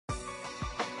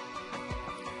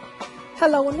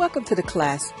Hello and welcome to the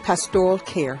class, Pastoral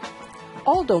Care.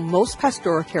 Although most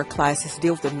pastoral care classes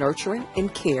deal with the nurturing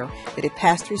and care that a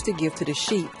pastor is to give to the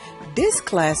sheep, this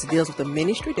class deals with the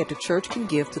ministry that the church can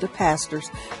give to the pastors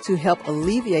to help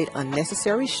alleviate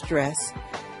unnecessary stress,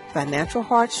 financial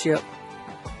hardship,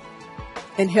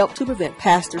 and help to prevent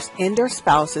pastors and their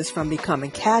spouses from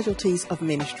becoming casualties of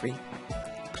ministry.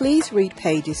 Please read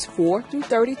pages 4 through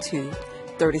 32,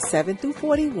 37 through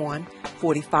 41,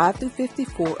 45 through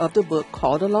 54 of the book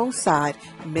called Alongside,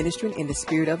 Ministering in the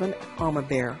Spirit of an Armor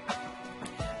Bearer.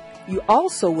 You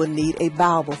also will need a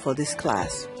Bible for this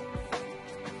class.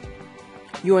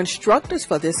 Your instructors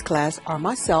for this class are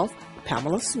myself,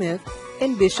 Pamela Smith,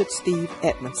 and Bishop Steve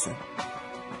Edmondson.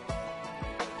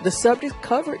 The subjects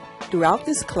covered throughout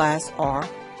this class are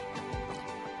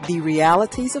the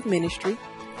realities of ministry,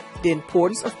 the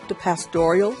importance of the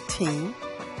pastoral team,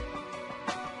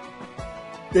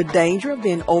 the danger of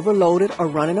being overloaded or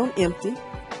running on empty,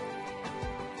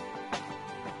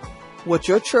 what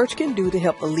your church can do to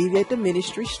help alleviate the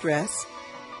ministry stress,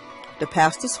 the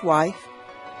pastor's wife,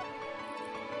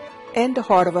 and the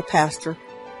heart of a pastor,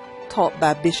 taught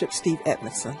by Bishop Steve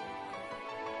Edmondson.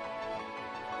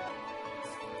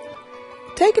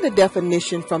 Taking a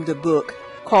definition from the book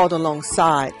called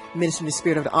Alongside, Ministering in the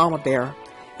Spirit of the Armor Bearer,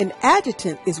 an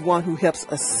adjutant is one who helps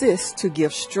assist to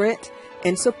give strength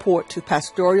and support to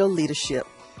pastoral leadership.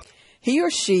 He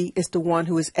or she is the one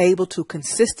who is able to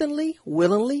consistently,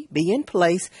 willingly be in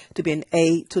place to be an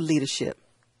aid to leadership.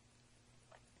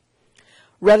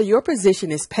 Whether your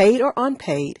position is paid or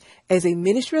unpaid, as a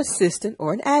ministry assistant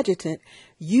or an adjutant,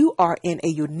 you are in a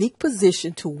unique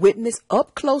position to witness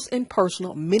up close and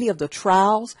personal many of the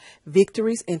trials,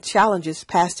 victories, and challenges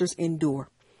pastors endure.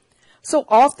 So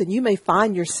often you may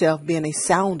find yourself being a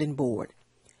sounding board.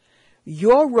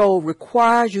 Your role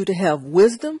requires you to have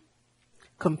wisdom,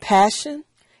 compassion,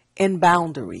 and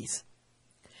boundaries.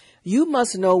 You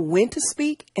must know when to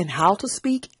speak and how to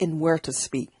speak and where to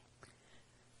speak.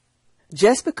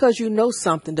 Just because you know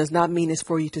something does not mean it's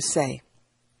for you to say.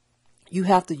 You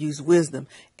have to use wisdom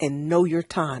and know your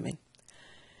timing.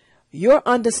 Your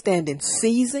understanding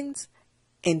seasons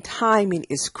and timing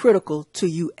is critical to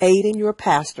you aiding your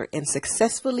pastor in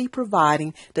successfully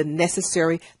providing the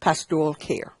necessary pastoral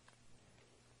care.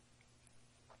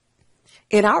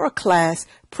 In our class,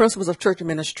 Principles of Church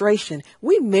Administration,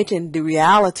 we mentioned the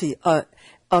reality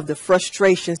of the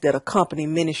frustrations that accompany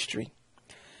ministry.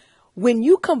 When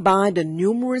you combine the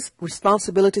numerous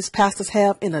responsibilities pastors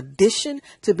have in addition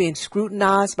to being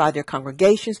scrutinized by their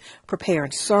congregations,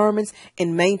 preparing sermons,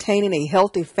 and maintaining a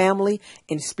healthy family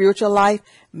and spiritual life,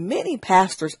 many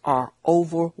pastors are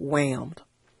overwhelmed.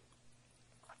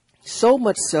 So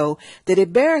much so that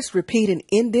it bears repeating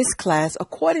in this class,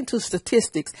 according to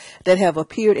statistics that have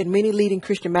appeared in many leading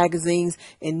Christian magazines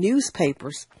and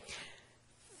newspapers,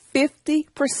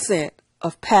 50%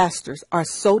 of pastors are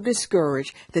so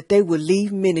discouraged that they would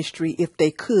leave ministry if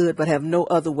they could, but have no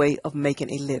other way of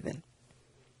making a living.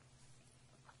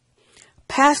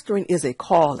 Pastoring is a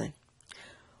calling.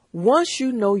 Once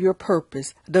you know your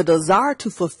purpose, the desire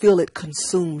to fulfill it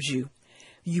consumes you.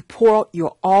 You pour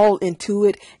your all into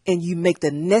it and you make the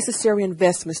necessary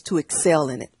investments to excel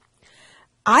in it.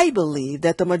 I believe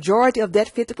that the majority of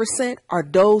that 50% are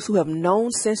those who have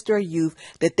known since their youth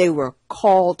that they were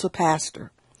called to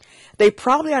pastor. They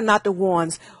probably are not the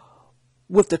ones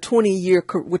with the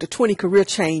 20 career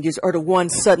changes or the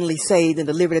ones suddenly saved and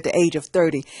delivered at the age of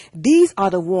 30. These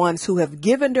are the ones who have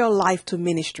given their life to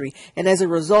ministry, and as a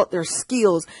result, their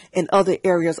skills in other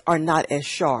areas are not as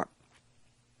sharp.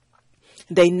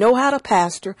 They know how to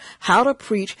pastor, how to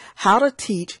preach, how to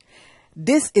teach.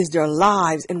 This is their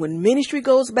lives. And when ministry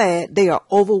goes bad, they are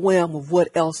overwhelmed with what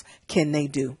else can they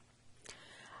do.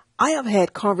 I have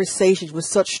had conversations with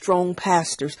such strong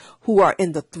pastors who are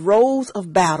in the throes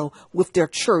of battle with their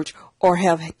church or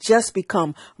have just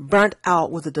become burnt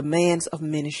out with the demands of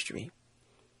ministry.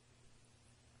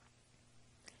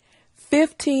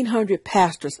 1,500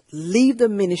 pastors leave the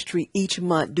ministry each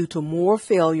month due to moral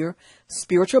failure,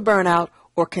 spiritual burnout,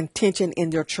 or contention in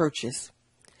their churches.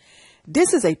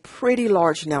 This is a pretty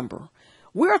large number.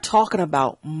 We're talking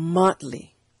about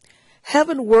monthly.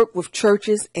 Having worked with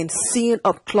churches and seeing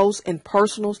up close and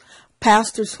personal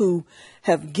pastors who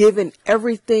have given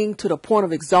everything to the point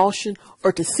of exhaustion,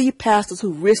 or to see pastors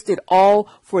who risked it all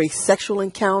for a sexual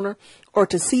encounter, or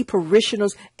to see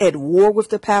parishioners at war with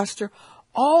the pastor,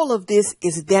 all of this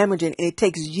is damaging and it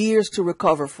takes years to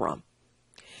recover from.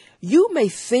 You may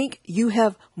think you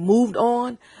have moved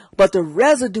on, but the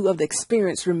residue of the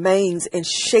experience remains and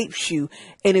shapes you.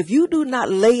 And if you do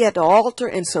not lay at the altar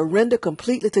and surrender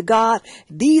completely to God,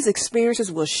 these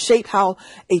experiences will shape how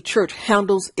a church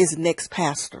handles its next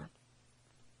pastor.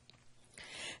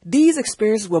 These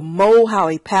experiences will mold how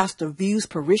a pastor views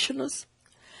parishioners.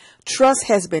 Trust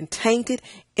has been tainted,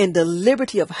 and the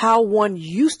liberty of how one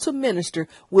used to minister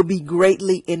will be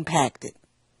greatly impacted.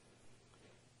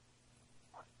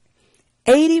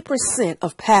 80%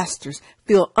 of pastors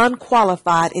feel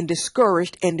unqualified and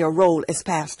discouraged in their role as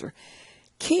pastor.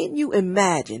 Can you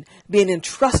imagine being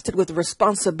entrusted with the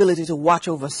responsibility to watch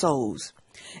over souls?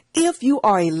 If you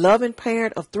are a loving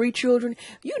parent of 3 children,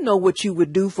 you know what you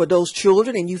would do for those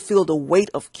children, and you feel the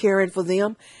weight of caring for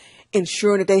them,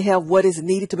 ensuring that they have what is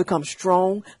needed to become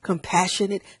strong,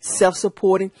 compassionate,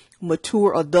 self-supporting,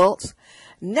 mature adults.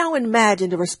 Now imagine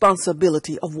the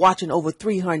responsibility of watching over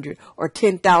 300 or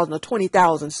 10,000 or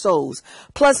 20,000 souls,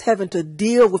 plus having to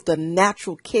deal with the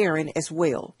natural caring as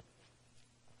well.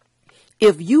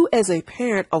 If you as a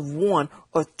parent of 1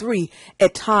 or 3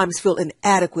 at times feel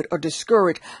inadequate or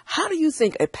discouraged, how do you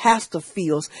think a pastor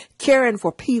feels caring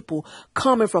for people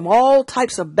coming from all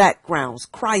types of backgrounds,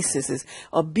 crises,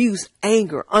 abuse,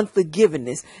 anger,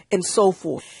 unforgiveness, and so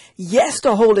forth? Yes,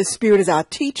 the Holy Spirit is our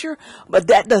teacher, but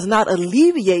that does not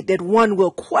alleviate that one will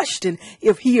question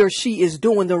if he or she is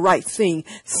doing the right thing,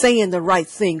 saying the right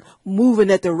thing,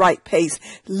 moving at the right pace,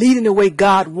 leading the way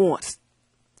God wants.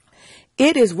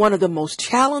 It is one of the most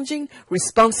challenging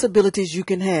responsibilities you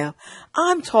can have.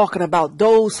 I'm talking about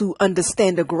those who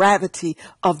understand the gravity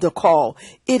of the call.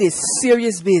 It is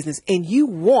serious business, and you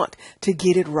want to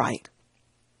get it right.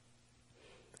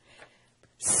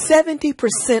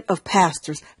 70% of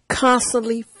pastors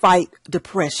constantly fight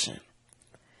depression.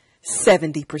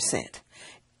 70%.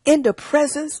 In the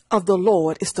presence of the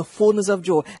Lord is the fullness of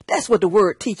joy. That's what the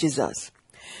word teaches us.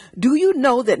 Do you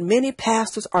know that many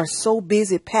pastors are so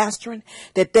busy pastoring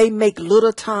that they make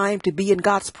little time to be in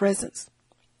God's presence?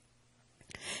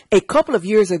 A couple of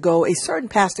years ago, a certain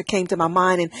pastor came to my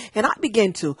mind, and I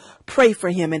began to pray for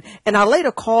him. And I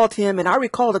later called him, and I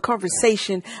recalled a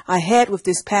conversation I had with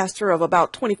this pastor of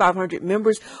about 2,500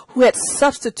 members who had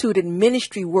substituted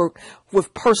ministry work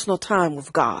with personal time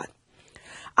with God.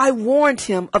 I warned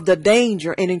him of the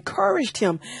danger and encouraged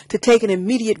him to take an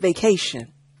immediate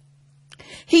vacation.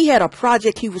 He had a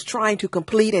project he was trying to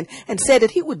complete and said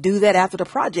that he would do that after the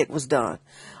project was done.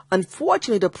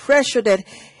 Unfortunately, the pressure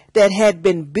that had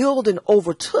been building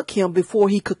overtook him before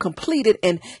he could complete it,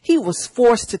 and he was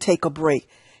forced to take a break.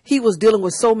 He was dealing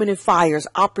with so many fires,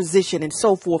 opposition, and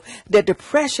so forth, that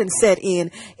depression set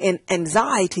in and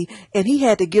anxiety, and he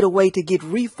had to get away to get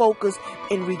refocused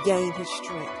and regain his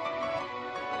strength.